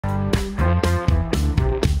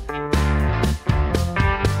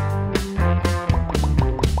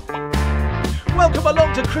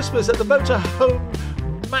along to Christmas at the Motorhome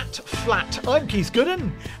Matt flat. I'm Keith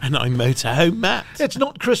Gooden. And I'm Motorhome Matt. It's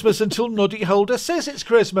not Christmas until Noddy Holder says it's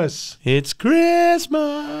Christmas. It's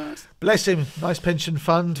Christmas. Bless him. Nice pension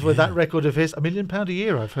fund with that record of his. £1 million a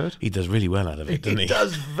year, I've heard. He does really well out of it, doesn't he? He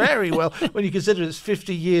does very well when you consider it's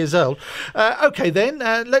 50 years old. OK, then,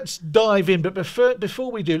 let's dive in. But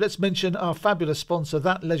before we do, let's mention our fabulous sponsor,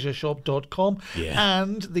 thatleisureshop.com,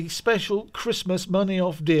 and the special Christmas money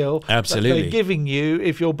off deal that they're giving you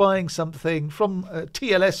if you're buying something from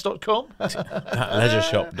TLS.com.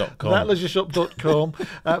 Thatleisureshop.com.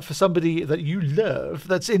 Thatleisureshop.com for somebody that you love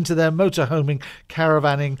that's into their motorhoming,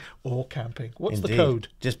 caravanning, or camping. What's the code?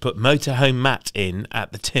 Just put MOTORHOMEMATT in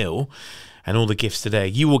at the till and all the gifts today.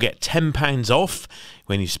 You will get £10 off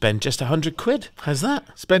when you spend just £100. How's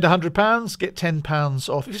that? Spend £100, get £10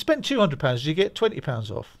 off. If you spend £200, you get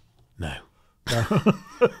 £20 off. No.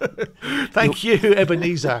 Thank you,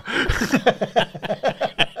 Ebenezer.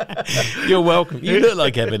 You're welcome. You look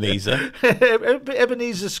like Ebenezer.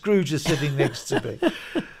 Ebenezer Scrooge is sitting next to me.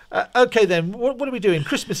 OK, then, what are we doing?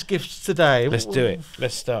 Christmas gifts today. Let's do it.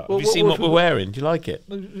 Let's start. Have you seen what we're wearing? Do you like it?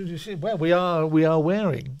 Well, we are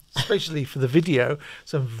wearing, especially for the video,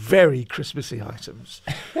 some very Christmassy items.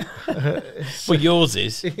 Well, yours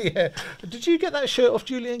is. Yeah. Did you get that shirt off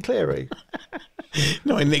Julian Cleary?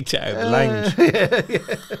 No, I nicked it out of the lounge. Yeah.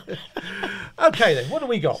 OK, then, what have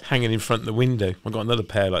we got? It's hanging in front of the window. I've got another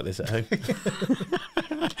pair like this at home.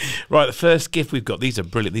 Right, the first gift we've got, these are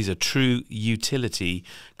brilliant. These are true utility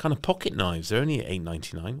kind of pocket knives. They're only at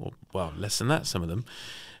 $8.99, or well, less than that, some of them.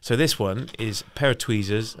 So this one is a pair of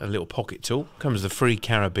tweezers and a little pocket tool. Comes with a free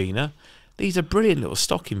carabiner. These are brilliant little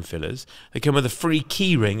stocking fillers. They come with a free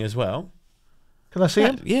key ring as well. Can I see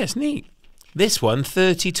them? Yeah, it's neat. This one,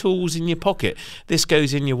 30 tools in your pocket. This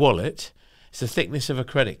goes in your wallet. It's the thickness of a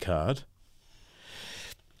credit card.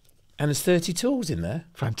 And there's 30 tools in there.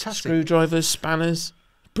 Fantastic. Screwdrivers, spanners.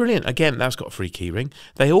 Brilliant. Again, that's got a free key ring.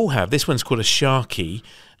 They all have. This one's called a Sharky.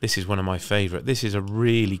 This is one of my favourite. This is a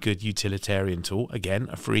really good utilitarian tool. Again,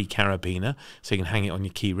 a free carabiner, so you can hang it on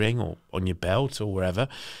your key ring or on your belt or wherever.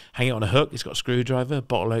 Hang it on a hook. It's got a screwdriver, a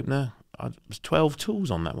bottle opener. There's 12 tools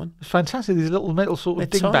on that one. It's fantastic. These little metal sort of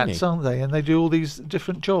dingbats, aren't they? And they do all these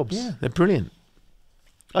different jobs. Yeah, they're brilliant.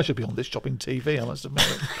 I should be on this shopping TV, I must admit.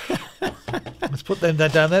 Let's put them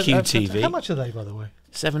down there. QTV. How much are they, by the way?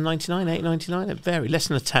 $7.99, $8.99. They vary. Less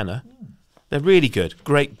than a tenner. They're really good.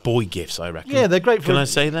 Great boy gifts, I reckon. Yeah, they're great for. Can I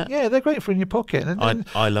say that? Yeah, they're great for in your pocket. And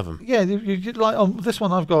I love them. Yeah, you like on this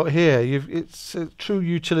one I've got here. It's a true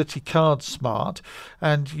utility card smart,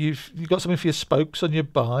 and you've got something for your spokes on your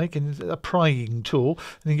bike, and a prying tool,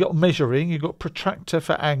 and you've got measuring. You've got protractor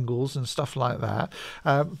for angles and stuff like that.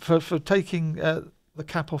 For taking the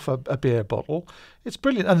cap off a beer bottle, it's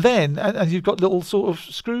brilliant. And then and you've got little sort of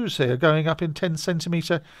screws here going up in 10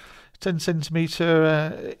 centimetre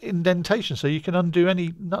indentation, so you can undo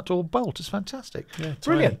any nut or bolt. It's fantastic. Yeah,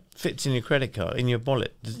 brilliant. Fits in your credit card, in your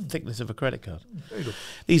wallet, the thickness of a credit card. Very good.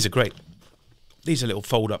 These are great. These are little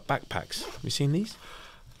fold-up backpacks. Have you seen these?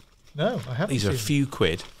 No, I haven't. These are a few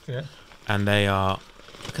quid. Yeah. And they are,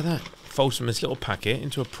 look at that, folds from this little packet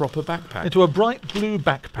into a proper backpack. Into a bright blue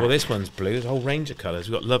backpack. Well, this one's blue. There's a whole range of colours.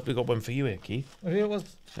 We've got one for you here, Keith. Oh, it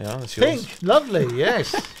was yeah, that's yours. pink. Lovely,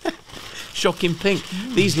 yes. Shocking pink.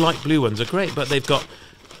 These light blue ones are great, but they've got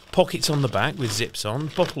pockets on the back with zips on,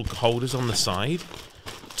 bottle holders on the side,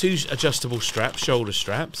 2 adjustable straps, shoulder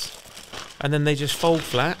straps, and then they just fold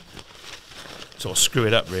flat. Sort of screw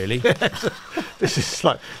it up, really. This is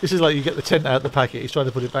like you get the tent out of the packet. He's trying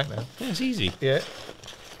to put it back now. Yeah, it's easy. Yeah.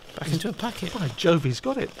 Back into a packet. By Jove, he's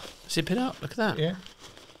got it. Zip it up. Look at that. Yeah.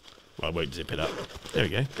 Well, I won't zip it up. There we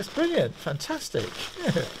go. It's brilliant. Fantastic.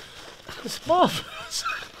 Yeah. It's marvellous.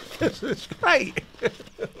 It's great.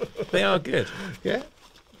 They are good. Yeah.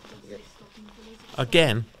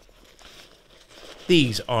 Again,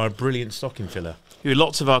 these are a brilliant stocking filler.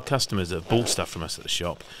 Lots of our customers that have bought stuff from us at the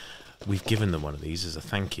shop, we've given them one of these as a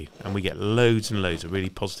thank you, and we get loads and loads of really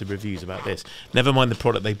positive reviews about this. Never mind the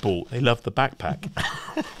product they bought, they love the backpack.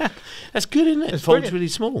 That's good, isn't it? It folds really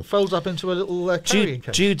small. Folds up into a little carrying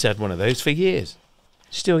case. Jude's had one of those for years.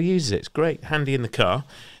 Still uses it. It's great. Handy in the car.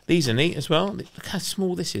 These are neat as well. Look how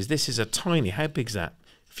small this is. This is a tiny, how big's that?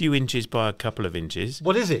 A few inches by a couple of inches.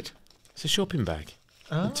 What is it? It's a shopping bag.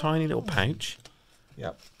 A tiny little pouch.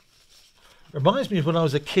 Yep. Reminds me of when I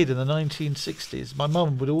was a kid in the 1960s. My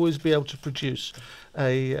mum would always be able to produce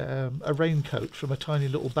a raincoat from a tiny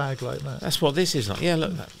little bag like that. That's what this is like. Yeah,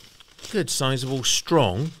 look, that good, sizable,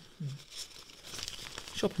 strong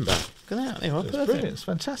shopping bag. Look at that. They are perfect. Brilliant. It's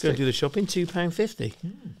fantastic. Go do the shopping, £2.50.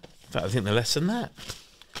 In fact, I think they're less than that.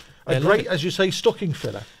 A great, as you say, stocking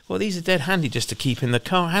filler. Well, these are dead handy just to keep in the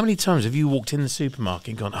car. How many times have you walked in the supermarket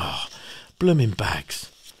and gone, oh, blooming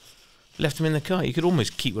bags? Left them in the car. You could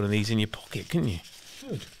almost keep one of these in your pocket, couldn't you?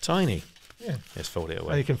 Good. Tiny. Yeah. Let's fold it away.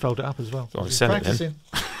 And you can fold it up as well. Go on, sell it then.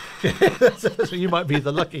 So you might be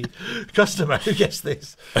the lucky customer who gets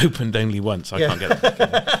this. Opened only once. I can't get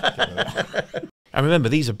that. And remember,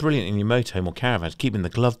 these are brilliant in your motorhome or caravans. Keep in the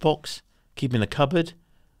glove box, keep in the cupboard.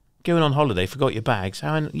 Going on holiday, forgot your bags.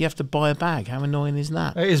 You have to buy a bag. How annoying is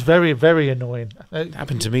that? It is very, very annoying. It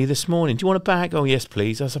happened to me this morning. Do you want a bag? Oh, yes,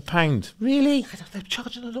 please. That's £1. Really? They're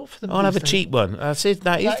charging a lot for them. I'll have a cheap one. That's it.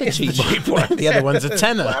 That is the cheap one. The other one's a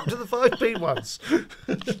tenner. What happened to the 5p ones?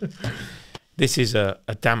 This is a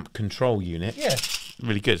damp control unit. Yeah.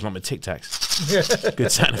 Really good. It's like my Tic Tacs.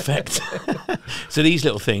 Good sound effect. So these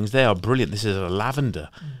little things, they are brilliant. This is a lavender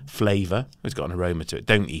flavour. It's got an aroma to it.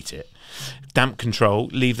 Don't eat it. Damp control.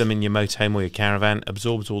 Leave them in your motorhome or your caravan.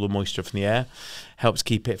 Absorbs all the moisture from the air. Helps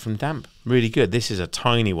keep it from damp. Really good. This is a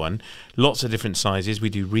tiny one. Lots of different sizes. We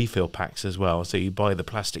do refill packs as well. So you buy the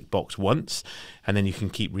plastic box once and then you can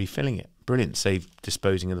keep refilling it. Brilliant. Save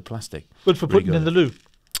disposing of the plastic. Good for putting in the loo.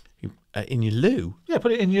 In your loo? Yeah,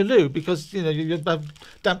 put it in your loo because you have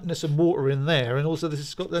dampness and water in there, and also this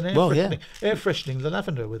has got an air freshening the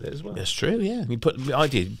lavender with it as well. That's true. Yeah, you put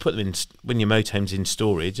them in when your motorhome's in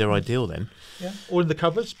storage. They're ideal then. Yeah, or in the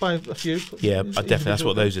cupboards. Buy a few. Yeah, definitely. That's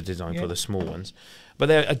what those are designed for, the small ones. But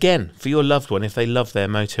they're again for your loved one if they love their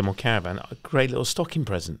motorhome or caravan. A great little stocking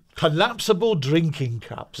present. Collapsible drinking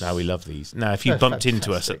cups. Now we love these. Now if you bumped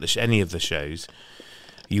into us at any of the shows,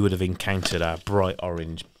 you would have encountered our bright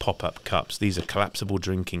orange pop-up cups. These are collapsible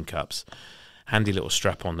drinking cups. Handy little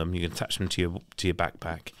strap on them. You can attach them to your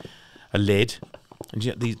backpack. A lid. And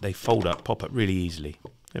they fold up, pop up really easily.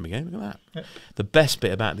 There we go. Look at that. Yep. The best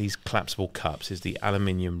bit about these collapsible cups is the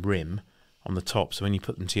aluminium rim on the top. So when you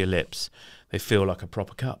put them to your lips, they feel like a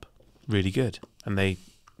proper cup. Really good. And they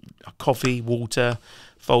are coffee, water,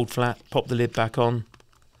 fold flat, pop the lid back on.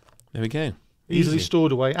 There we go. Easily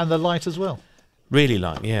stored away. And they're light as well. Really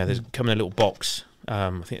light, yeah. There's come in a little box. I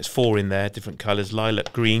think there's 4 in there, different colours: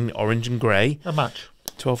 lilac, green, orange, and grey. How much?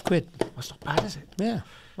 £12. That's not bad, is it? Yeah.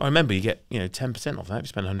 Well, remember, you get 10% off that. If you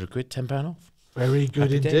spend £100, £10 off. Very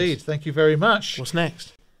good indeed. Days. Thank you very much. What's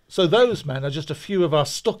next? So those, man, are just a few of our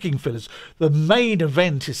stocking fillers. The main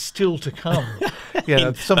event is still to come.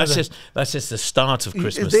 That's just the start of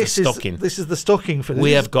Christmas. This is the stocking fillers.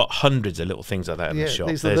 We have got hundreds of little things like that in the shop.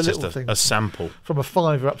 There's just a sample. From a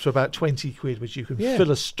 £5 up to about 20 quid, which you can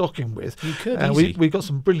fill a stocking with. You could. We've got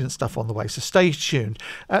some brilliant stuff on the way, so stay tuned.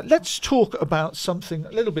 Let's talk about something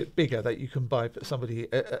a little bit bigger that you can buy for somebody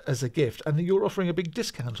as a gift. And you're offering a big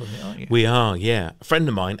discount on it, aren't you? We are, yeah. A friend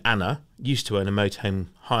of mine, Anna, used to own a motorhome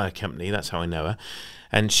hire company. That's how I know her.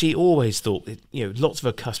 And she always thought, lots of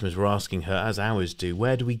her customers were asking her, as ours do,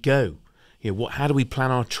 where do we go? How do we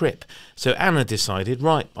plan our trip? So Anna decided,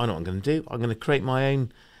 right, I know what I'm going to do. I'm going to create my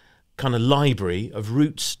own kind of library of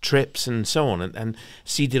routes, trips, and so on. And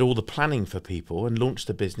she did all the planning for people and launched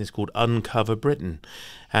a business called Uncover Britain.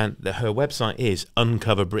 And her website is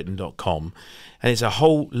uncoverbritain.com. And it's a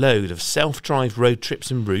whole load of self-drive road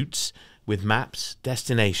trips and routes with maps,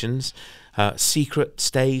 destinations, secret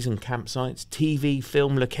stays and campsites, TV,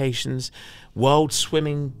 film locations, wild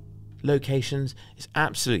swimming locations. It's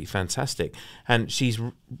absolutely fantastic. And she's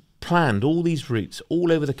planned all these routes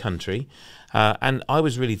all over the country. And I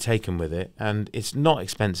was really taken with it. And it's not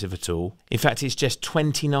expensive at all. In fact, it's just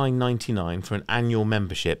 $29.99 for an annual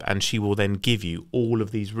membership. And she will then give you all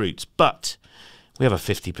of these routes. But we have a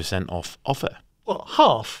 50% off offer. What,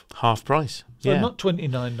 half? Half price. So not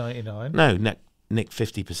 $29.99. No, nick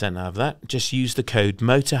 50% out of that. Just use the code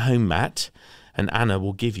MOTORHOMEMATT and Anna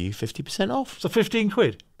will give you 50% off. So 15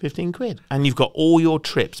 quid? 15 quid. And you've got all your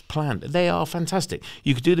trips planned. They are fantastic.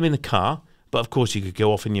 You could do them in the car, but of course you could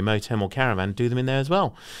go off in your motorhome or caravan and do them in there as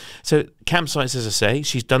well. So campsites, as I say,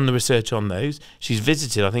 she's done the research on those. She's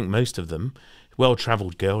visited, I think, most of them.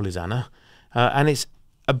 Well-travelled girl is Anna. And it's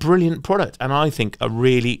a brilliant product and I think a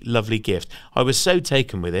really lovely gift. I was so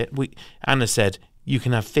taken with it. Anna said, you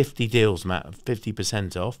can have 50 deals, Matt,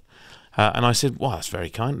 50% off. And I said, well, that's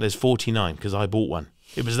very kind. There's 49 because I bought one.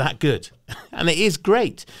 It was that good. And it is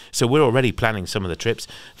great. So we're already planning some of the trips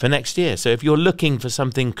for next year. So if you're looking for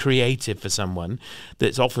something creative for someone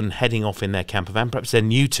that's often heading off in their camper van, perhaps they're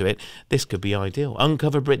new to it, this could be ideal.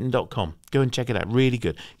 Uncoverbritain.com. Go and check it out. Really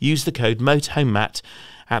good. Use the code MOTORHOMEMATT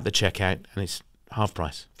at the checkout and it's half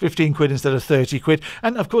price. 15 quid instead of 30 quid.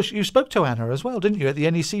 And of course, you spoke to Anna as well, didn't you, at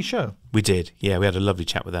the NEC show? We did. Yeah, we had a lovely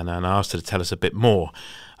chat with Anna and I asked her to tell us a bit more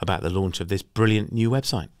about the launch of this brilliant new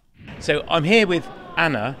website. So I'm here with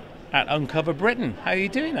Anna at Uncover Britain. How are you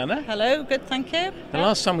doing, Anna? Hello, good, thank you. The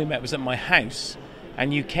last time we met was at my house,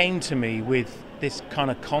 and you came to me with this kind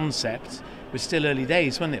of concept. It was still early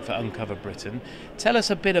days, wasn't it, for Uncover Britain? Tell us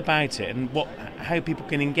a bit about it and how people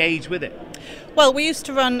can engage with it. Well, we used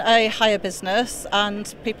to run a hire business,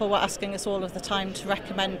 and people were asking us all of the time to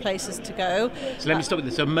recommend places to go. So let me stop with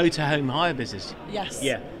this. So motorhome hire business. Yes.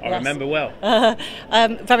 Yeah, I remember well.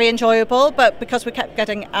 Very enjoyable, but because we kept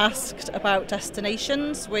getting asked about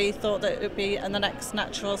destinations, we thought that it would be the next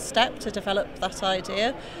natural step to develop that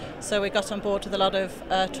idea. So we got on board with a lot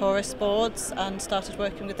of tourist boards and started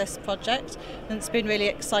working with this project, and it's been really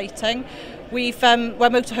exciting. We're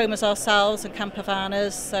motorhomers ourselves and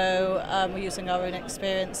campervanners, so we're using our own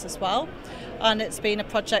experience as well. And it's been a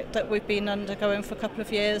project that we've been undergoing for a couple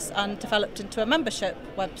of years and developed into a membership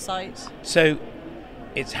website. So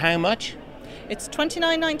it's how much? It's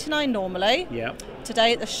 $29.99 normally. Yeah.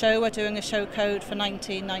 Today at the show we're doing a show code for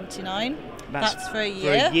 $19.99. That's for a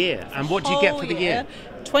year. For a year. And what do you get for the year?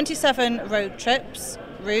 27 road trips,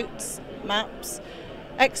 routes, maps,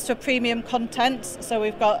 extra premium content. So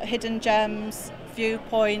we've got hidden gems,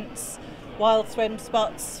 viewpoints, wild swim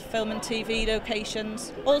spots, film and TV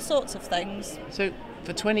locations, all sorts of things. So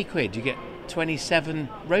for 20 quid you get 27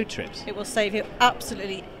 road trips? It will save you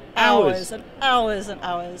absolutely hours and hours and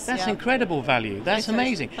hours. That's incredible value. That's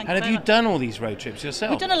amazing. And have you done all these road trips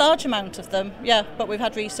yourself? We've done a large amount of them, yeah, but we've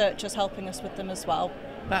had researchers helping us with them as well.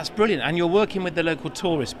 That's brilliant. And you're working with the local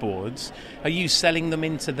tourist boards. Are you selling them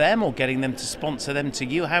into them or getting them to sponsor them to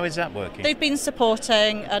you? How is that working? They've been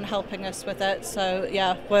supporting and helping us with it. So,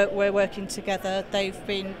 yeah, we're working together. They've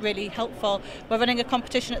been really helpful. We're running a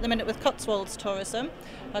competition at the minute with Cotswolds Tourism.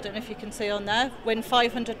 I don't know if you can see on there. Win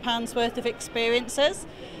 £500 worth of experiences.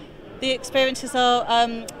 The experiences are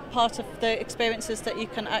part of the experiences that you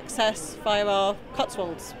can access via our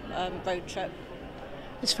Cotswolds road trip.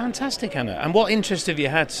 It's fantastic, Anna. And what interest have you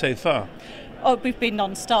had so far? Oh, we've been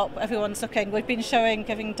non-stop. Everyone's looking. We've been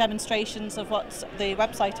giving demonstrations of what the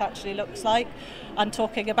website actually looks like and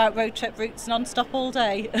talking about road trip routes non-stop all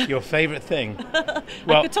day. Your favourite thing?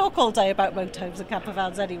 Well, I could talk all day about motorhomes and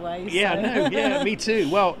campervans anyway. Yeah, so. I know. Yeah, me too.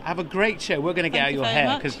 Well, have a great show. We're going to get out your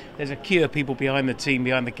hair because there's a queue of people behind the team,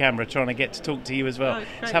 behind the camera, trying to get to talk to you as well.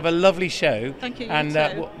 Oh, so have a lovely show. Thank you. And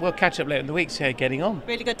we'll catch up later in the week, see how you're getting on.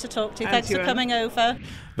 Really good to talk to you. And Thanks for coming over.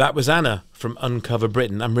 That was Anna from Uncover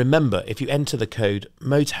Britain. And remember, if you enter the code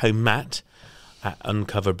MOTORHOMEMATT at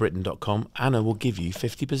uncoverbritain.com, Anna will give you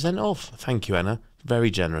 50% off. Thank you, Anna. Very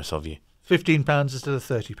generous of you. £15 instead of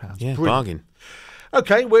 £30. Yeah, Brilliant. bargain.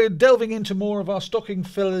 Okay, we're delving into more of our stocking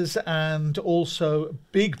fillers and also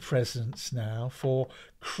big presents now for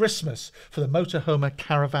Christmas for the motorhomer,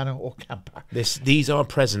 caravan or camper. These are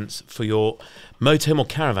presents for your motorhome or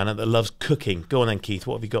caravan that loves cooking. Go on then, Keith.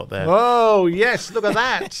 What have you got there? Oh, yes, look at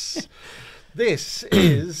that. This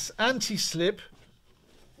is anti-slip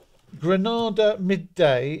Granada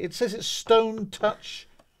Midday. It says it's Stone Touch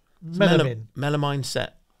melamine. Melamine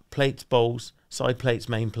set. Plates, bowls, side plates,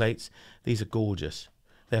 main plates. These are gorgeous.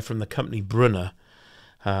 They're from the company Brunner.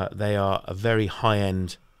 They are a very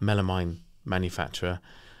high-end melamine manufacturer.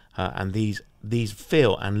 And these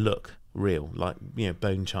feel and look real, like, you know,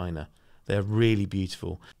 bone china. They're really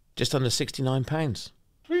beautiful. Just under £69.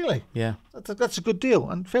 Really? Yeah. That's a good deal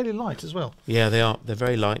and fairly light as well. Yeah, they are. They're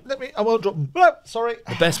very light. I won't drop them. Oh, sorry.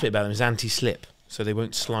 The best bit about them is anti-slip, so they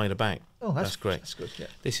won't slide about. Oh, that's great. That's good, yeah.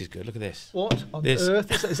 This is good. Look at this. What on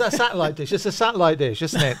earth? Is that a satellite dish? It's a satellite dish,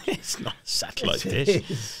 isn't it? It's not a satellite It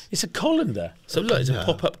dish. is. It's a colander. So look, it's a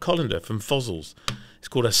pop-up colander from Fozzles. It's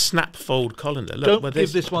called a snap fold colander. Look, don't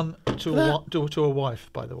give this one to a wife,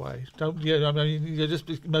 by the way. Don't. Yeah, I mean, you're just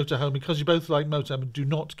motorhome because you both like motorhome. Do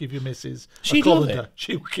not give your missus a colander. Love it.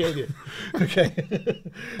 She'll kill you. Okay.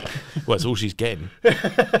 Well, it's all she's getting.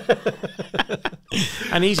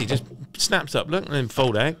 And easy, just snaps up, look, and then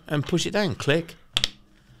fold out and push it down. Click.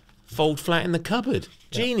 Fold flat in the cupboard.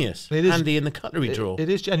 Genius. It is, handy in the cutlery drawer. It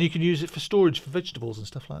is, and you can use it for storage for vegetables and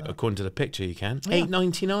stuff like that. According to the picture, you can. Yeah.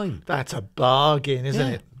 $8.99. That's a bargain,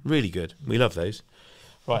 isn't it? Really good. We love those.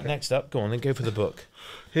 Right, next up, go on, then go for the book.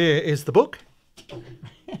 Here is the book.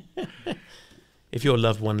 If your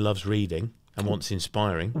loved one loves reading and wants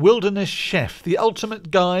inspiring. Wilderness Chef, the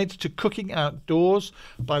ultimate guide to cooking outdoors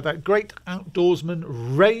by that great outdoorsman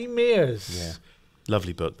Ray Mears. Yeah.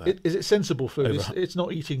 Lovely book, that. Is it sensible food? It's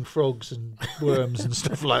not eating frogs and worms and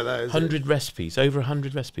stuff like that, is 100 recipes, over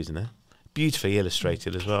 100 recipes in there. Beautifully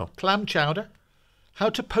illustrated as well. Clam chowder. How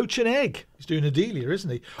to poach an egg. He's doing a deal here, isn't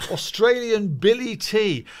he? Australian Billy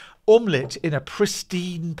tea. Omelette in a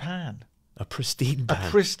pristine pan. A pristine pan.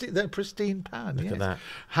 A pristine pan. Look yes. at that.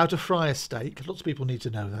 How to fry a steak. Lots of people need to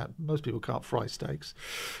know that. Most people can't fry steaks.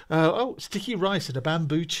 Sticky rice in a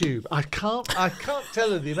bamboo tube. I can't tell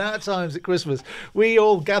you the amount of times at Christmas we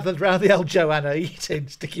all gathered round the old Joanna eating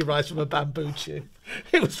sticky rice from a bamboo tube.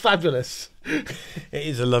 It was fabulous. It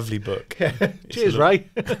is a lovely book. Yeah. Cheers, Ray.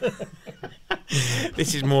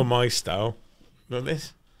 This is more my style. Look at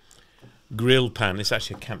this. Grill pan. It's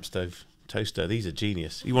actually a camp stove toaster. These are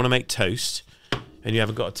genius. You want to make toast and you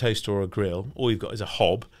haven't got a toaster or a grill. All you've got is a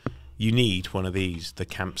hob. You need one of these, the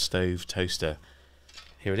camp stove toaster.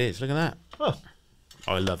 Here it is. Look at that. Oh.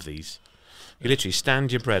 I love these. You literally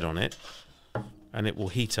stand your bread on it and it will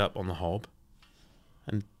heat up on the hob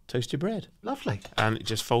and toast your bread. Lovely. And it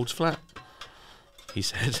just folds flat, he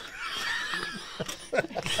said.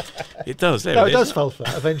 It does. There No, it it is. does fold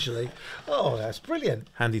flat eventually. Oh, that's brilliant.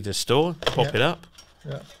 Handy to store. Pop Yeah. it up.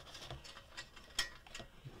 Yeah.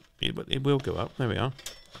 It will go up. There we are.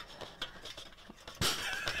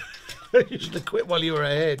 You should have quit while you were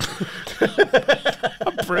ahead.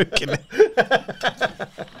 I've broken it.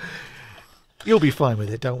 You'll be fine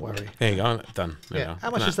with it, don't worry. There you go. Done. There we Yeah. are.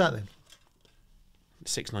 How much is that then?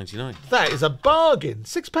 £6.99. That is a bargain.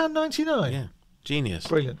 £6.99. Yeah. Genius.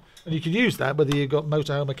 Brilliant. And you can use that whether you've got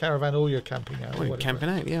motorhome, a caravan, or you're camping out. Well, or you're whatever. camping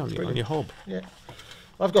out, yeah, on your hob. Yeah.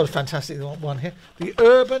 I've got a fantastic one here. The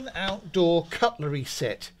Urban Outdoor Cutlery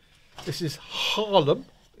Set. This is Harlem,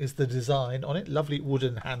 is the design on it. Lovely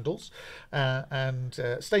wooden handles and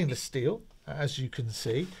stainless steel, as you can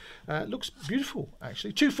see. Looks beautiful,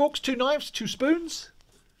 actually. 2 forks, 2 knives, 2 spoons.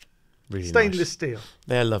 Really Stainless nice. steel.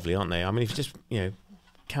 They're lovely, aren't they? I mean, if you just,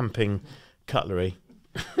 camping cutlery.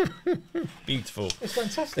 Beautiful. It's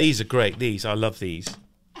fantastic. These are great. These, I love these.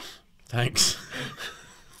 Thanks.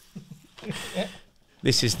 Yeah.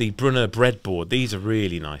 This is the Brunner breadboard. These are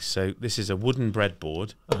really nice. So this is a wooden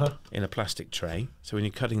breadboard in a plastic tray. So when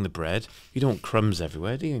you're cutting the bread, you don't want crumbs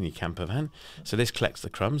everywhere, do you, in your camper van? So this collects the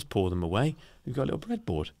crumbs, pour them away. You've got a little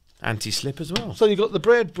breadboard. Anti-slip as well. So you've got the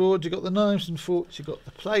breadboard, you've got the knives and forks, you've got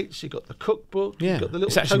the plates, you've got the cookbook, Yeah, you've got the little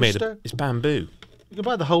it's actually toaster. it's bamboo. You can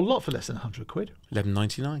buy the whole lot for less than £100.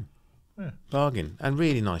 £11.99. Yeah. Bargain. And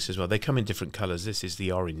really nice as well. They come in different colours. This is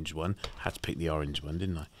the orange one. Had to pick the orange one,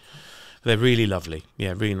 didn't I? They're really lovely.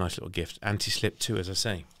 Yeah, really nice little gift. Anti-slip too, as I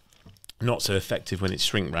say. Not so effective when it's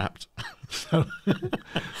shrink wrapped.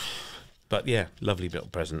 But yeah, lovely little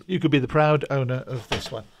present. You could be the proud owner of this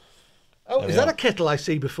one. Oh, There is we that are. a kettle I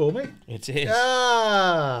see before me? It is.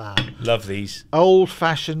 Ah, Love these.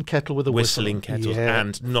 old-fashioned kettle with a Whistling whistle. kettles Yeah.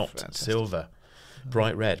 and not Fantastic. silver.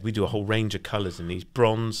 Bright red. We do a whole range of colours in these.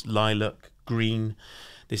 Bronze, lilac, green.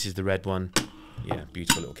 This is the red one. Yeah,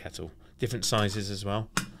 beautiful little kettle. Different sizes as well.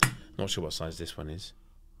 Not sure what size this one is.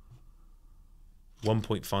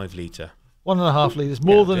 1.5 litre. 1.5 litres,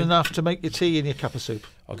 more Yeah, than do. enough to make your tea and your cup of soup.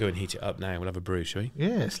 I'll go and heat it up now. We'll have a brew, shall we?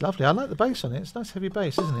 Yeah, it's lovely. I like the bass on it. It's a nice heavy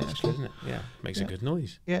bass, isn't it, actually? Isn't it? Yeah. Makes a Yeah. good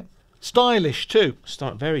noise. Yeah. Stylish, too.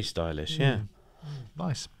 Very stylish, yeah.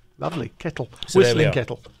 Nice. Lovely kettle. So there we Whistling are.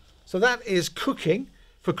 kettle. So that is cooking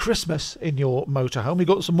for Christmas in your motorhome. We've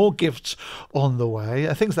got some more gifts on the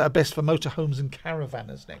way. Things that are best for motorhomes and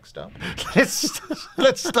caravanners next up.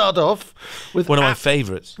 Let's start off with One of my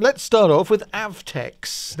favourites. Let's start off with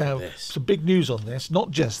Avtex. Now, this. some big news on this.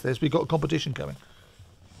 Not just this. We've got a competition coming.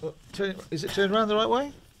 Is it turned around the right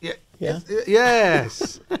way? Yeah. Yeah.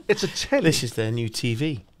 Yes. It's a telly. This is their new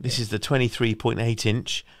TV. This is the 23.8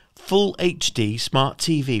 inch full HD smart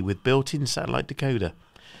TV with built-in satellite decoder.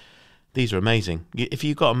 These are amazing. If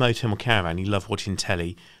you've got a motorhome or caravan, you love watching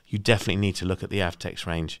telly, you definitely need to look at the Avtex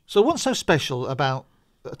range. So what's so special about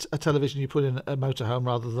a television you put in a motorhome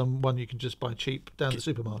rather than one you can just buy cheap down the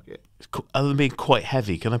supermarket? Other than being quite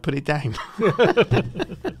heavy, can I put it down?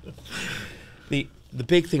 The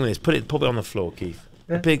big thing with this, put it on the floor, Keith.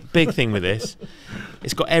 Yeah. The big thing with this,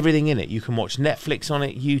 it's got everything in it. You can watch Netflix on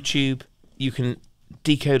it, YouTube. You can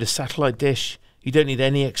decode a satellite dish. You don't need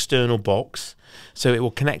any external box, so it will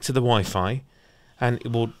connect to the Wi-Fi, and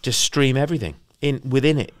it will just stream everything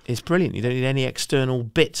within it. It's brilliant. You don't need any external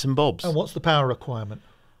bits and bobs. And what's the power requirement?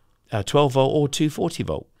 12 volt or 240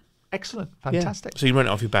 volt. Excellent. Yeah. Fantastic. So you run it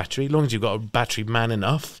off your battery, as long as you've got a battery man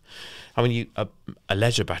enough. I mean, a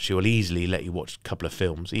leisure battery will easily let you watch a couple of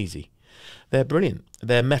films, easy. They're brilliant.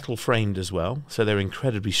 They're metal framed as well, so they're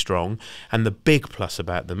incredibly strong. And the big plus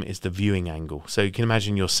about them is the viewing angle. So you can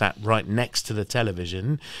imagine you're sat right next to the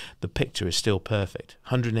television. The picture is still perfect.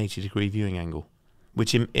 180-degree viewing angle,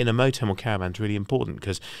 which in a motorhome or caravan is really important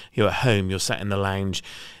because you're at home, you're sat in the lounge,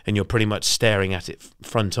 and you're pretty much staring at it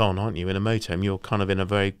front on, aren't you? In a motorhome, you're kind of in a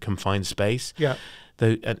very confined space. Yeah.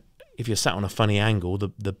 Though, if you're sat on a funny angle,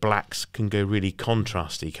 the blacks can go really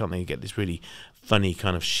contrasty, can't they? You get this really funny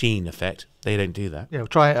kind of sheen effect. They don't do that. Yeah,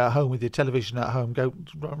 try it at home with your television at home. Go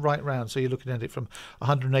right round so you're looking at it from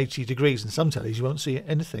 180 degrees. And some tellies you won't see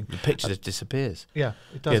anything. The picture just disappears. Yeah,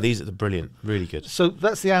 it does. Yeah, these are the brilliant, really good. So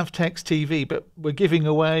that's the Avtex TV, but we're giving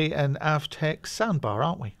away an Avtex soundbar,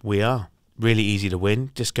 aren't we? We are. Really easy to win.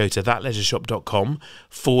 Just go to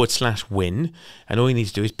thatleisureshop.com/win, and all you need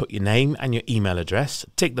to do is put your name and your email address,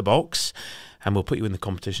 tick the box, and we'll put you in the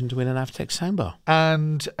competition to win an Avtex soundbar.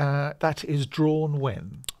 And that is drawn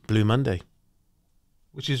when? Blue Monday.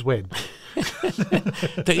 Which is when?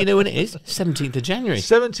 Don't you know when it is? 17th of January.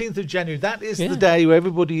 17th of January. That is the day where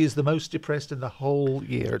everybody is the most depressed in the whole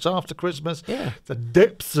year. It's after Christmas, the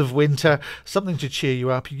depths of winter, something to cheer you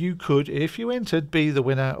up. You could, if you entered, be the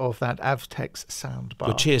winner of that Avtex soundbar.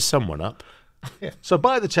 We'll cheer someone up. Yeah. So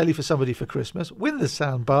buy the telly for somebody for Christmas, win the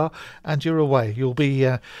soundbar, and you're away. You'll be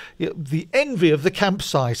the envy of the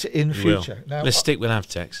campsite in future. Now, let's stick with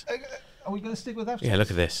Avtex. Are we going to stick with Avtex? Yeah,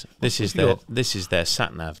 look at this. This is their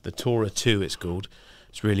sat nav, the Tora 2. It's called.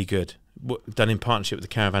 It's really good. Done in partnership with the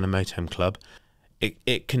Caravan and Motorhome Club.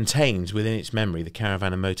 It contains within its memory the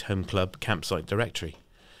Caravan and Motorhome Club campsite directory.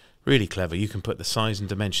 Really clever. You can put the size and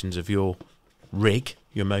dimensions of your rig,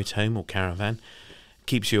 your motorhome or caravan.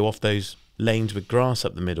 Keeps you off those lanes with grass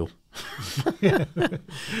up the middle.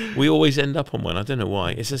 We always end up on one. I don't know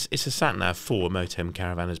why. It's a sat nav for motorhome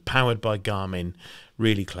caravanners, powered by Garmin.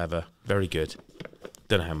 Really clever, very good.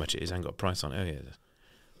 Don't know how much it is. I haven't got a price on it. Oh yeah,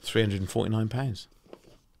 £349.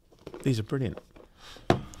 These are brilliant.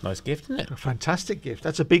 Nice gift, isn't it? A fantastic gift.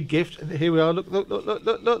 That's a big gift. And here we are. Look.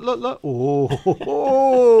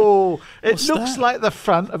 Oh, it looks like the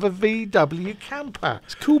front of a VW camper.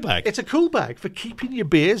 It's a cool bag. It's a cool bag for keeping your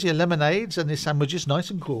beers, your lemonades, and your sandwiches nice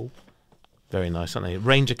and cool. Very nice, aren't they?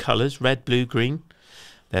 Range of colours: red, blue, green.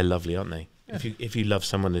 They're lovely, aren't they? Yeah. If you love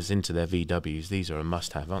someone that's into their VWs, these are a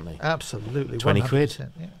must-have, aren't they? Absolutely. 20 quid.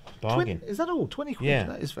 Yeah. Bargain. Is that all? 20 quid? Yeah.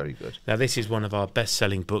 That is very good. Now, this is one of our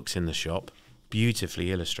best-selling books in the shop.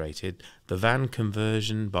 Beautifully illustrated. The Van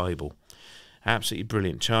Conversion Bible. Absolutely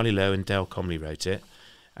brilliant. Charlie Lowe and Dale Comley wrote it.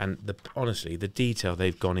 And honestly, the detail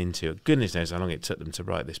they've gone into, goodness knows how long it took them to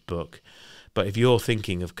write this book. But if you're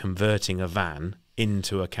thinking of converting a van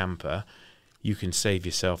into a camper, you can save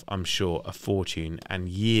yourself, I'm sure, a fortune and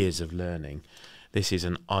years of learning. This is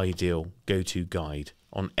an ideal go-to guide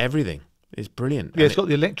on everything. It's brilliant. Yeah, it's got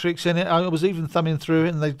the electrics in it. I was even thumbing through it,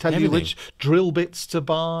 and they tell you which drill bits to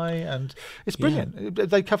buy, and it's brilliant. Yeah.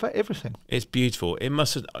 They cover everything. It's beautiful. It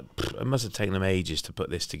must have taken them ages to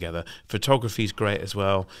put this together. Photography's great as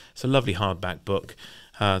well. It's a lovely hardback book.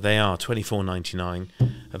 They are $24.99,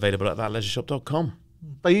 available at thatleisureshop.com.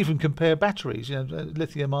 They even compare batteries,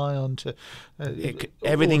 lithium ion to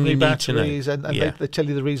everything you need to know. And they tell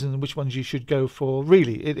you the reason which ones you should go for.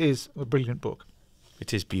 Really, it is a brilliant book.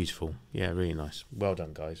 It is beautiful. Yeah, really nice. Well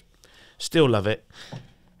done, guys. Still love it.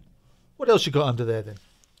 What else you got under there, then?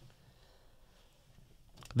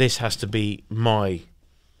 This has to be my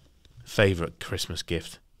favourite Christmas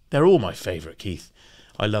gift. They're all my favourite, Keith.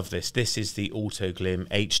 I love this. This is the Autoglim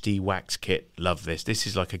HD wax kit. Love this. This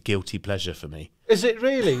is like a guilty pleasure for me. Is it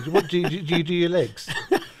really? What do you do your legs?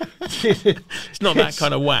 It's not that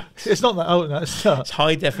kind of wax. It's not that. Oh no, it's not. It's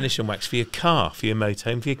high definition wax for your car, for your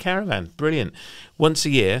motorhome, for your caravan. Brilliant. Once a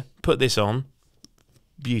year, put this on.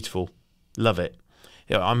 Beautiful. Love it.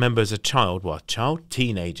 I remember as a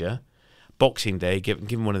teenager, Boxing Day,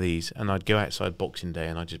 given one of these, and I'd go outside Boxing Day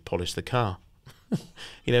and I'd just polish the car.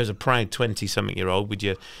 As a proud 20-something-year-old with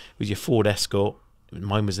your Ford Escort.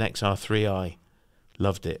 Mine was an XR3i.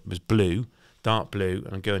 Loved it. It was blue, dark blue,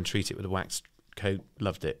 and I'd go and treat it with a wax coat.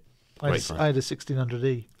 Loved it. I had a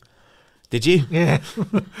 1600E. Did you? Yeah.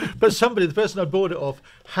 But the person I bought it off,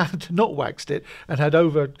 had not waxed it and had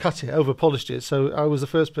over polished it. So I was the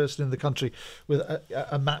first person in the country with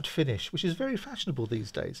a matte finish, which is very fashionable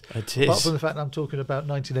these days. It is. Apart from the fact that I'm talking about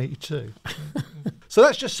 1982. So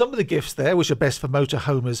that's just some of the gifts there, which are best for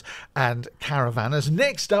motorhomers and caravanners.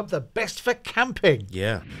 Next up, the best for camping.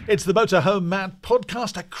 Yeah. It's the MOTORHOMEMATT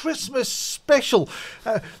podcast, a Christmas special.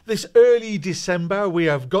 This early December, we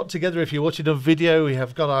have got together, if you're watching on video, we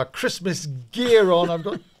have got our Christmas gear on. I've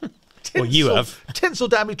got tinsel, well, you have. Tinsel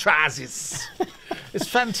down my trousers. It's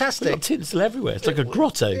fantastic. We've got tinsel everywhere. It's like a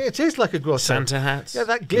grotto. It is like a grotto. Santa hats. Yeah,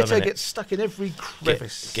 that glitter gets stuck in every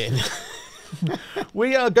crevice. Get in.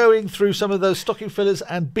 We are going through some of those stocking fillers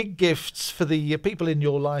and big gifts for the people in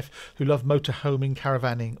your life who love motorhoming,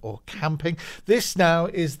 caravanning or camping. This now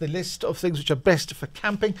is the list of things which are best for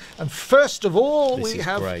camping. And first of all, we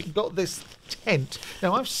have got this tent.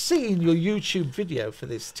 Now, I've seen your YouTube video for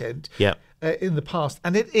this tent. Yeah. in the past,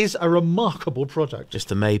 and it is a remarkable product.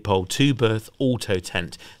 Just a Maypole 2-berth auto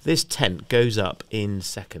tent. This tent goes up in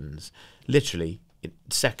seconds, literally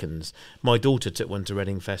seconds. My daughter took one to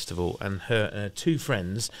Reading Festival, and her 2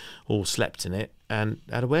 friends all slept in it and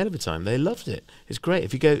had a whale of a time. They loved it. It's great.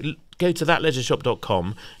 If you go to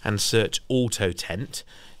thatleisureshop.com and search auto tent,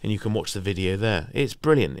 and you can watch the video there. It's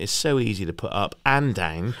brilliant. It's so easy to put up and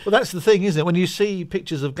down. Well, that's the thing, isn't it? When you see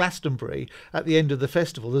pictures of Glastonbury at the end of the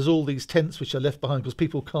festival, there's all these tents which are left behind because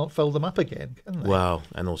people can't fold them up again, can they? Well,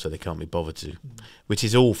 and also they can't be bothered to, which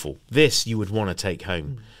is awful. This you would want to take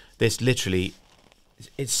home. This literally,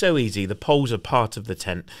 it's so easy. The poles are part of the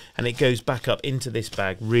tent, and it goes back up into this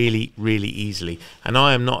bag really, really easily. And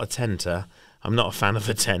I am not a tenter. I'm not a fan of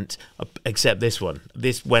a tent, except this one.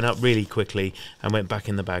 This went up really quickly and went back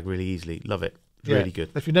in the bag really easily. Love it. Really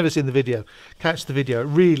good. If you've never seen the video, catch the video. It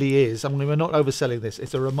really is. I mean, we're not overselling this.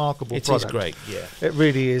 It's a remarkable product. It is great, yeah. It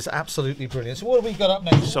really is absolutely brilliant. So what have we got up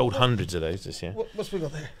next? Sold hundreds of those this year. What's we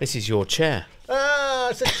got there? This is your chair. Ah,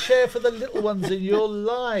 it's a chair for the little ones in your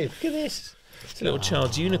life. Look at this. It's a little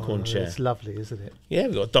child's unicorn chair. It's lovely, isn't it? Yeah,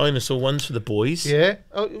 we've got dinosaur ones for the boys. Yeah.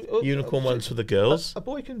 Unicorn ones for the girls. A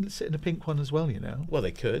boy can sit in a pink one as well, you know. Well,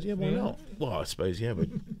 they could. Yeah, why not? Well, I suppose, yeah, we're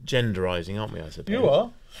genderising, aren't we, I suppose? You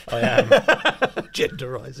are. I am.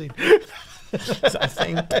 Genderising. Is that a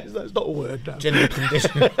thing? That's not a word now. Gender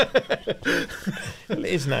condition. Well, it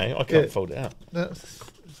is now. I can't fold it out.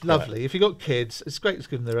 It's lovely. Right. If you've got kids, it's great to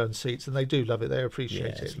give them their own seats, and they do love it. They appreciate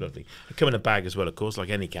it. It's lovely. They come in a bag as well, of course, like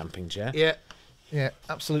any camping chair. Yeah. Yeah,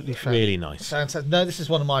 absolutely fantastic. Really nice. Fantastic. No, this is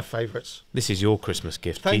one of my favourites. This is your Christmas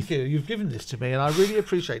gift, Thank Keith. you. You've given this to me, and I really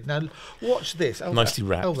appreciate it. Now, watch this. Nicely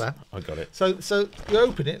wrapped. Hold that. I got it. So you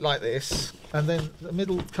open it like this, and then the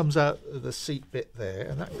middle comes out of the seat bit there,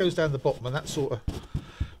 and that goes down the bottom, and that sort of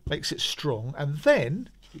makes it strong. And then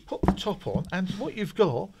you put the top on, and what you've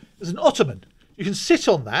got is an ottoman. You can sit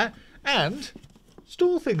on that and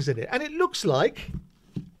store things in it, and it looks like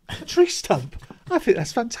a tree stump. I think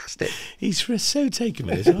that's fantastic. He's so taken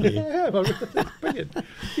with this, aren't you? Yeah, brilliant.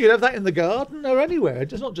 You can have that in the garden or anywhere.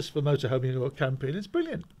 It's not just for motorhoming or camping. It's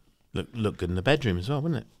brilliant. Look good in the bedroom as well,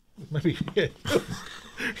 wouldn't it? Maybe. Yeah.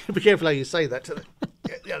 Be careful how you say that to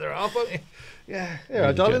the other half, won't you? Yeah,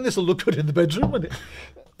 really darling. This will look good in the bedroom, won't it?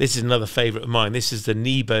 This is another favourite of mine. This is the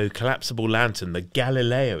Nebo collapsible lantern, the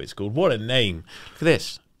Galileo. It's called. What a name! Look at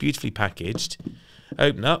this, beautifully packaged.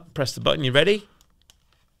 Open up, press the button. You ready?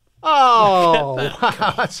 Oh,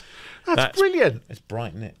 wow, that's brilliant. It's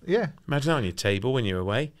bright, isn't it? Yeah. Imagine that on your table when you're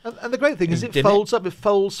away. And the great thing is it folds up, it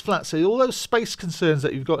folds flat. So all those space concerns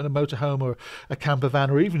that you've got in a motorhome or a camper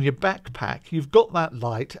van or even your backpack, you've got that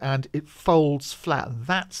light and it folds flat. And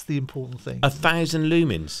that's the important thing. 1,000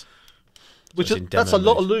 lumens. That's a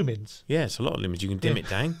lot of lumens. Yeah, it's a lot of lumens. You can dim it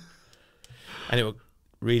down. And it will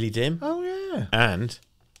really dim. Oh, yeah. And...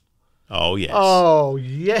 oh, yes. Oh,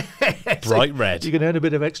 yes. Bright red. You can earn a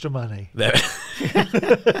bit of extra money. There.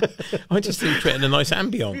 I just think creating a nice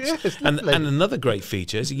ambience. Yes, and another great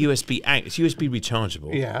feature is a USB out. It's USB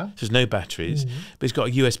rechargeable. Yeah. So there's no batteries, but it's got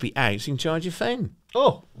a USB out so you can charge your phone.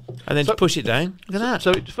 Oh. And then just push it down. Look at that.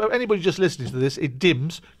 So for anybody just listening to this, it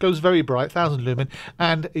dims, goes very bright, 1,000 lumen,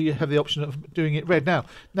 and you have the option of doing it red.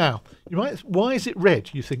 Now, you might, why is it red,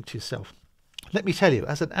 you think to yourself? Let me tell you,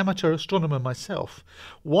 as an amateur astronomer myself,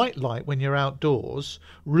 white light when you're outdoors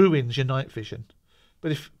ruins your night vision,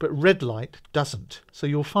 but red light doesn't. So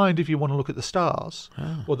you'll find if you want to look at the stars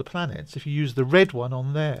or the planets, if you use the red one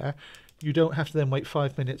on there, you don't have to then wait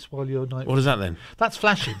 5 minutes while your night. What is that then? That's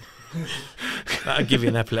flashing. That'd give you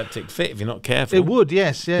an epileptic fit if you're not careful. It would,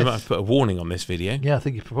 yes. You might have to put a warning on this video. Yeah, I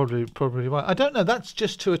think you're probably right. I don't know. That's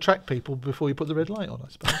just to attract people before you put the red light on, I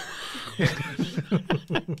suppose.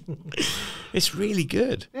 It's really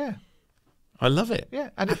good. Yeah. I love it. Yeah,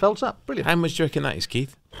 and it folds up. Brilliant. How much do you reckon that is,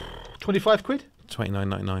 Keith? 25 quid?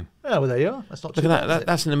 29.99. Oh, well, there you are. That's not too Look bad. at that.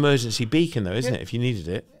 That's an emergency beacon, though, isn't it? If you needed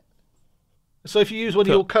it. So if you use one of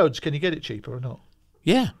your codes, can you get it cheaper or not?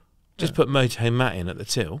 Yeah. Just put MOTORHOMEMATT in at the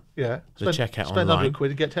till. Yeah. The checkout spend online. £100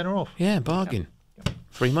 and get tenner off. Yeah, bargain. Yeah.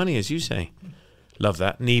 Free money, as you say. Love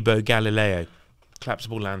that. Nebo Galileo.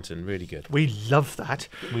 Collapsible lantern. Really good. We love that.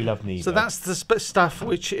 We love Nebo. So that's the stuff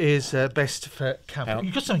which is best for camping.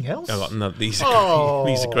 You got something else? These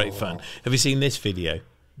are great fun. Have you seen this video?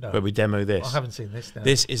 No. Where we demo this? I haven't seen this now.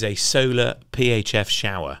 This is a solar PHF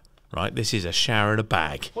shower. Right, this is a shower in a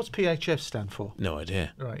bag. What's PHF stand for? No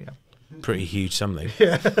idea. Right, yeah. Pretty huge something.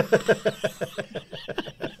 Yeah.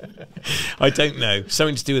 I don't know.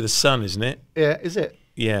 Something to do with the sun, isn't it? Yeah, is it?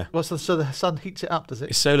 Yeah. Well, so the sun heats it up, does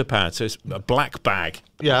it? It's solar powered, so it's a black bag.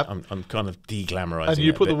 Yeah. I'm kind of de-glamorising it. And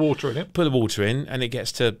you put the water in it? Put the water in, and it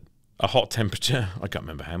gets to a hot temperature, I can't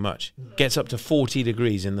remember how much, gets up to 40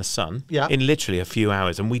 degrees in the sun Yeah. in literally a few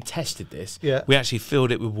hours. And we tested this. Yeah. We actually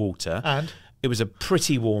filled it with water. And it was a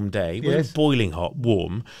pretty warm day. It wasn't Yes. boiling hot,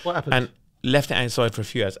 warm. What happened? And left it outside for a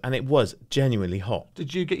few hours, and it was genuinely hot.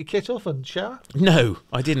 did you get your kit off and shower? No,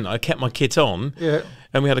 I didn't. I kept my kit on. Yeah.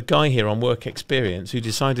 And we had a guy here on work experience who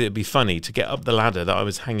decided it'd be funny to get up the ladder that I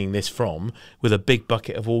was hanging this from with a big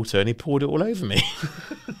bucket of water, and he poured it all over me.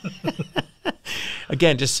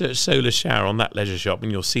 Again, just search solar shower on that leisure shop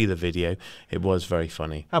and you'll see the video. It was very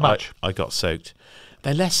funny. How much? I got soaked.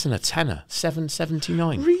 They're less than a tenner,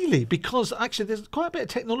 $7.79. Really? Because actually there's quite a bit of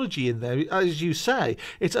technology in there. As you say,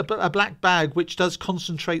 it's a black bag which does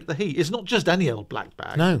concentrate the heat. It's not just any old black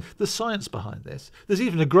bag. No. There's science behind this. There's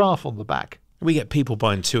even a graph on the back. We get people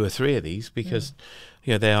buying 2 or 3 of these because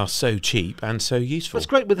you know, they are so cheap and so useful. That's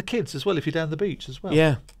great with the kids as well if you're down the beach as well.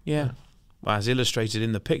 Yeah. Well, as illustrated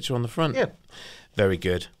in the picture on the front. Yeah. Very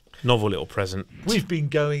good. Novel little present. We've been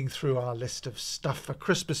going through our list of stuff for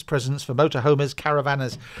Christmas presents for motorhomers,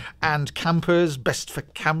 caravanners and campers. Best for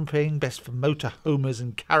camping, best for motorhomers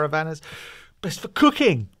and caravanners, best for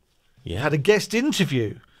cooking. Yeah. Had a guest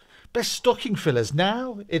interview. Best stocking fillers.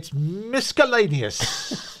 Now it's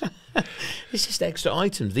miscellaneous. It's just extra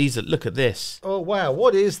items. These are, look at this. Oh, wow.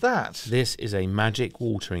 What is that? This is a magic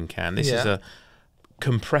watering can. This is Yeah. a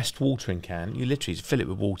compressed watering can. You literally fill it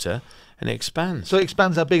with water and it expands. So it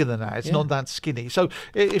expands out bigger than that. It's Yeah. not that skinny. So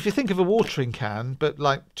if you think of a watering can, but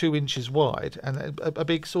like 2 inches wide and a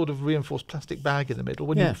big sort of reinforced plastic bag in the middle,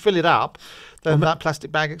 when Yeah. you fill it up, then that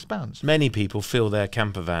plastic bag expands. Many people fill their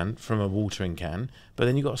camper van from a watering can, but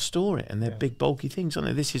then you've got to store it, and they're big, bulky things, aren't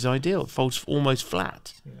they? This is ideal. It folds almost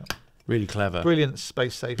flat. Yeah. Really clever. Brilliant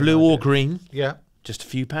space saving. Blue or green, Yeah. just a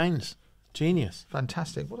few pounds. Genius.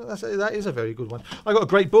 Fantastic. Well, that is a very good one. I got a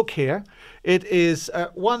great book here. It is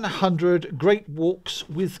 100 Great Walks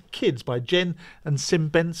with Kids by Jen and Sim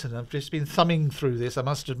Benson. I've just been thumbing through this, I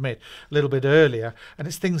must admit, a little bit earlier. And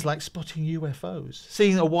it's things like spotting UFOs,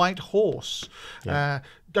 seeing a white horse,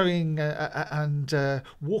 going and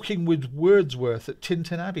walking with Wordsworth at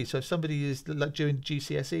Tinton Abbey. So if somebody is like doing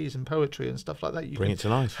GCSEs and poetry and stuff like that, you Bring can it to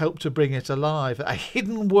life. help to bring it alive. A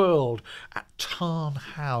hidden world at Tarn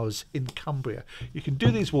House in Cumbria. You can do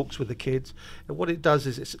these walks with the kids, and what it does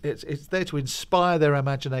is it's there to inspire their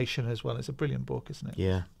imagination as well. It's a brilliant book, isn't it?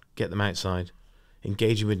 Yeah. Get them outside.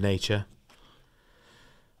 Engaging with nature.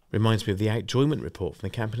 Reminds me of the Outjoyment report from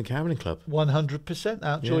the Camping and Caravan Club. 100%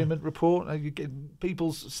 outjoyment report.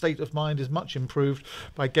 People's state of mind is much improved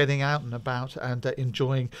by getting out and about and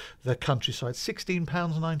enjoying the countryside.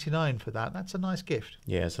 £16.99 for that. That's a nice gift.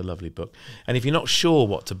 Yeah, it's a lovely book. And if you're not sure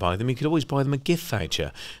what to buy them, you could always buy them a gift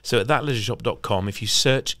voucher. So at thatleisureShop.com, if you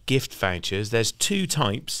search gift vouchers, there's 2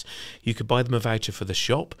 types. You could buy them a voucher for the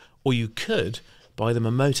shop, or you could buy them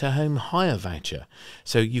a motorhome hire voucher.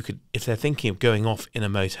 So you could, if they're thinking of going off in a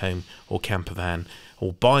motorhome or camper van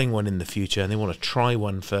or buying one in the future and they want to try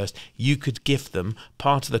one first, you could gift them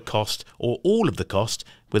part of the cost or all of the cost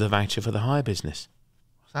with a voucher for the hire business.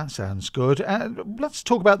 That sounds good. Let's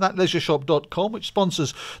talk about thatleisureshop.com, which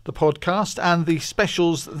sponsors the podcast, and the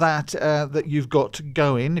specials that you've got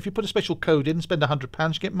going. If you put a special code in, spend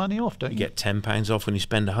 £100, you get money off, don't you? You get £10 off when you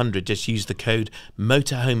spend £100. Just use the code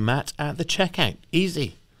MOTORHOMEMATT at the checkout.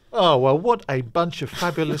 Easy. Oh, well, what a bunch of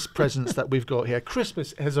fabulous presents that we've got here.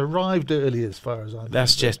 Christmas has arrived early as far as I'm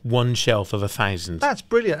That's concerned. just one shelf of 1,000. That's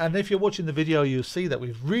brilliant. And if you're watching the video, you'll see that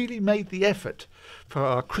we've really made the effort for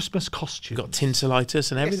our Christmas costumes. Got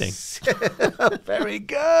tinselitis and everything. Yes. Very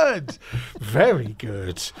good. Very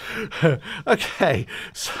good. Okay,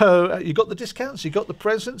 so you got the discounts, you got the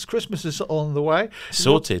presents. Christmas is on the way.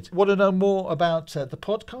 Sorted. Want to know more about the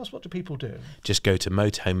podcast? What do people do? Just go to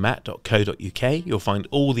motorhomematt.co.uk. You'll find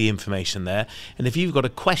all the information there. And if you've got a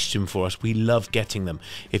question for us, we love getting them.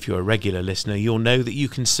 If you're a regular listener, you'll know that you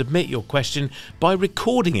can submit your question by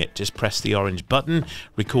recording it. Just press the orange button,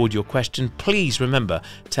 record your question. Please remember,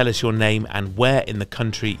 tell us your name and where in the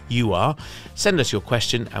country you are. Send us your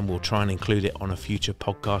question and we'll try and include it on a future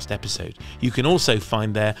podcast episode. You can also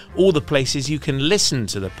find there all the places you can listen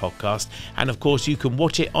to the podcast, and of course you can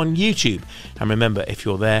watch it on YouTube. And remember, if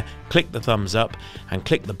you're there, click the thumbs up and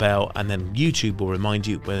click the bell, and then YouTube will remind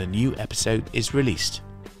you when a new episode is released.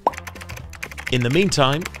 In the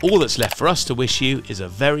meantime, all that's left for us to wish you is a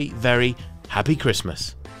very, very happy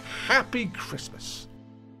Christmas. Happy Christmas.